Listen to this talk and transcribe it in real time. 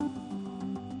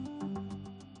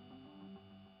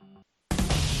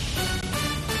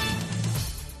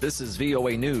This is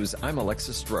VOA News. I'm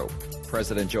Alexis Strope.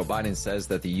 President Joe Biden says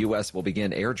that the U.S. will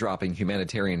begin airdropping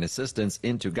humanitarian assistance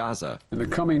into Gaza. In the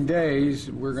coming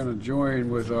days, we're going to join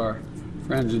with our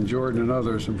friends in Jordan and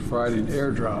others in providing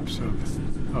airdrops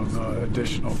of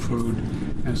additional food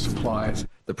and supplies.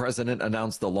 The president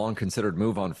announced the long-considered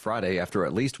move on Friday after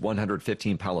at least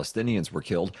 115 Palestinians were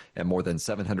killed and more than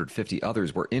 750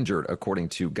 others were injured, according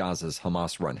to Gaza's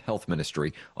Hamas-run health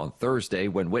ministry. On Thursday,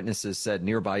 when witnesses said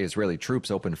nearby Israeli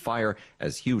troops opened fire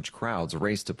as huge crowds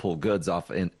raced to pull goods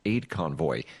off an aid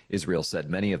convoy. Israel said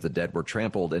many of the dead were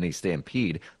trampled in a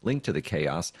stampede linked to the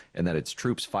chaos and that its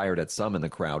troops fired at some in the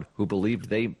crowd who believed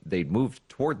they'd moved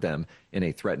toward them in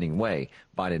a threatening way.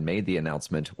 Biden made the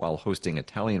announcement while hosting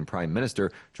Italian Prime Minister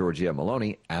Giorgia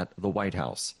Meloni at the White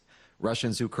House.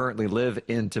 Russians who currently live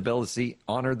in Tbilisi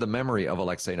honored the memory of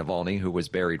Alexei Navalny, who was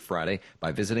buried Friday,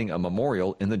 by visiting a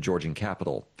memorial in the Georgian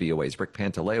capital. VOA's Rick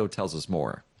Pantaleo tells us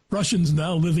more. Russians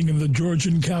now living in the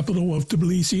Georgian capital of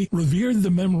Tbilisi revered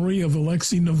the memory of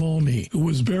Alexei Navalny, who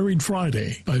was buried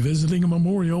Friday, by visiting a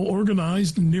memorial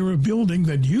organized near a building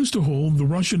that used to hold the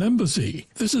Russian embassy.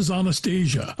 This is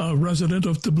Anastasia, a resident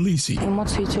of Tbilisi.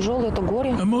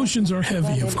 Emotions are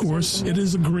heavy, of course. It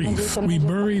is a grief. We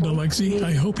buried Alexei.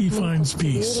 I hope he finds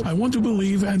peace. I want to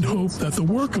believe and hope that the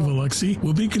work of Alexei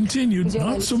will be continued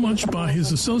not so much by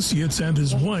his associates and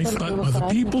his wife, but by the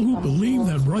people who believe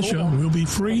that Russia will be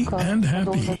free and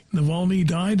happy. Navalny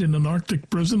died in an Arctic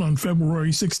prison on February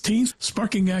 16th,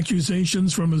 sparking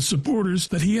accusations from his supporters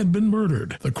that he had been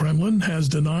murdered. The Kremlin has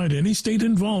denied any state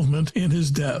involvement in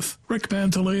his death. Rick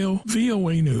Pantaleo,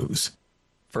 VOA News.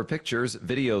 For pictures,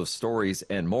 videos, stories,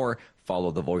 and more,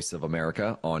 follow The Voice of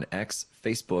America on X,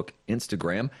 Facebook,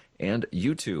 Instagram, and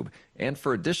YouTube. And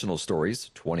for additional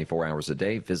stories, 24 hours a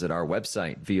day, visit our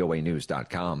website,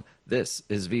 voanews.com. This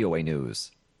is VOA News.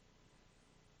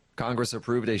 Congress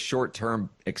approved a short-term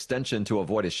extension to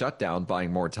avoid a shutdown,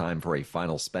 buying more time for a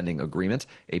final spending agreement.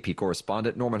 AP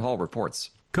correspondent Norman Hall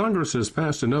reports. Congress has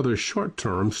passed another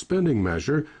short-term spending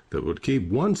measure that would keep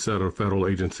one set of federal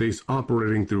agencies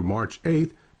operating through March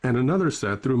 8th and another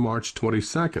set through March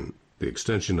 22nd. The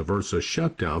extension averts a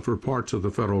shutdown for parts of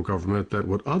the federal government that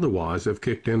would otherwise have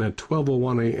kicked in at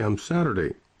 12:01 a.m.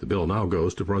 Saturday. The bill now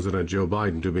goes to President Joe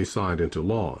Biden to be signed into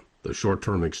law. The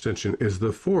short-term extension is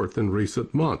the fourth in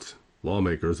recent months.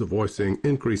 Lawmakers are voicing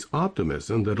increased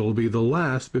optimism that it'll be the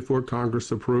last before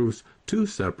Congress approves two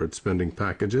separate spending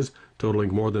packages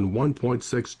totaling more than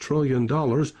 $1.6 trillion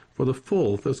for the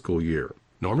full fiscal year.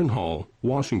 Norman Hall,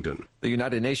 Washington. The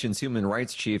United Nations Human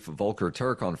Rights Chief Volker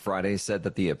Turk on Friday said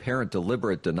that the apparent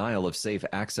deliberate denial of safe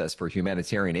access for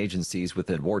humanitarian agencies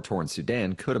within war-torn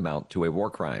Sudan could amount to a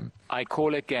war crime. I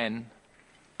call again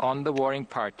on the warring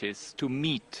parties to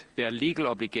meet their legal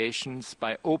obligations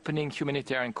by opening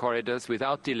humanitarian corridors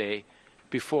without delay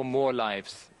before more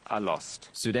lives are lost.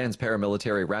 Sudan's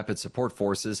paramilitary Rapid Support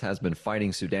Forces has been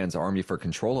fighting Sudan's army for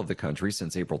control of the country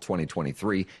since April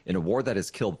 2023 in a war that has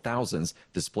killed thousands,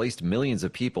 displaced millions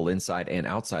of people inside and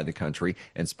outside the country,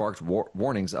 and sparked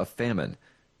warnings of famine.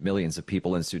 Millions of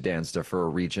people in Sudan's Darfur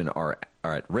region are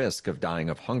at risk of dying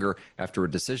of hunger after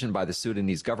a decision by the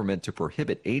Sudanese government to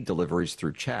prohibit aid deliveries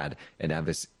through Chad, an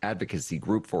advocacy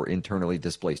group for internally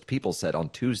displaced people said on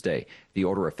Tuesday. The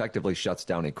order effectively shuts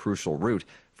down a crucial route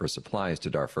for supplies to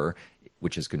Darfur,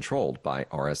 which is controlled by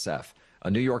RSF.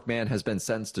 A New York man has been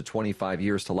sentenced to 25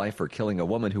 years to life for killing a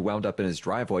woman who wound up in his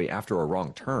driveway after a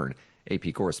wrong turn.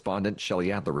 AP correspondent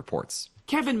Shelley Adler reports.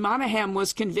 Kevin Monahan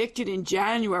was convicted in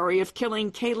January of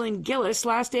killing Kaylin Gillis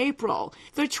last April.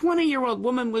 The 20-year-old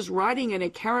woman was riding in a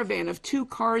caravan of two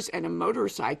cars and a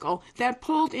motorcycle that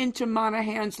pulled into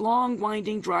Monahan's long,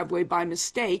 winding driveway by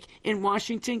mistake in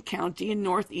Washington County in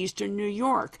northeastern New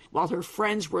York, while her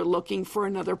friends were looking for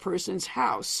another person's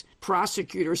house.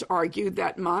 Prosecutors argued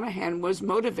that Monahan was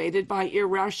motivated by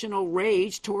irrational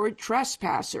rage toward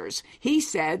trespassers. He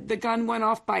said the gun went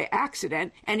off by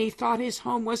accident and he thought his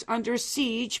home was under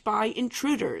siege by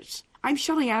intruders. I'm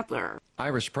Shelley Adler.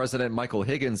 Irish President Michael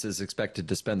Higgins is expected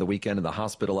to spend the weekend in the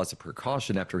hospital as a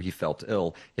precaution after he felt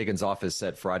ill. Higgins' office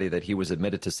said Friday that he was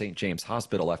admitted to St. James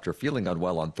Hospital after feeling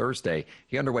unwell on Thursday.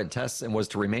 He underwent tests and was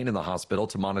to remain in the hospital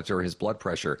to monitor his blood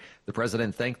pressure. The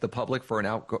president thanked the public for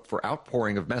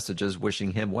outpouring of messages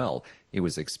wishing him well. He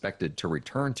was expected to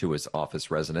return to his office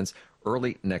residence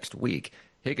early next week.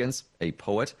 Higgins, a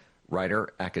poet, writer,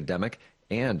 academic,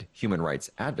 and human rights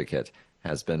advocate,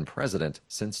 has been president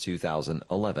since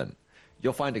 2011.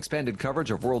 You'll find expanded coverage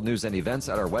of world news and events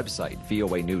at our website,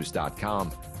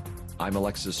 voanews.com. I'm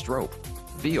Alexis Strope,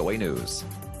 VOA News.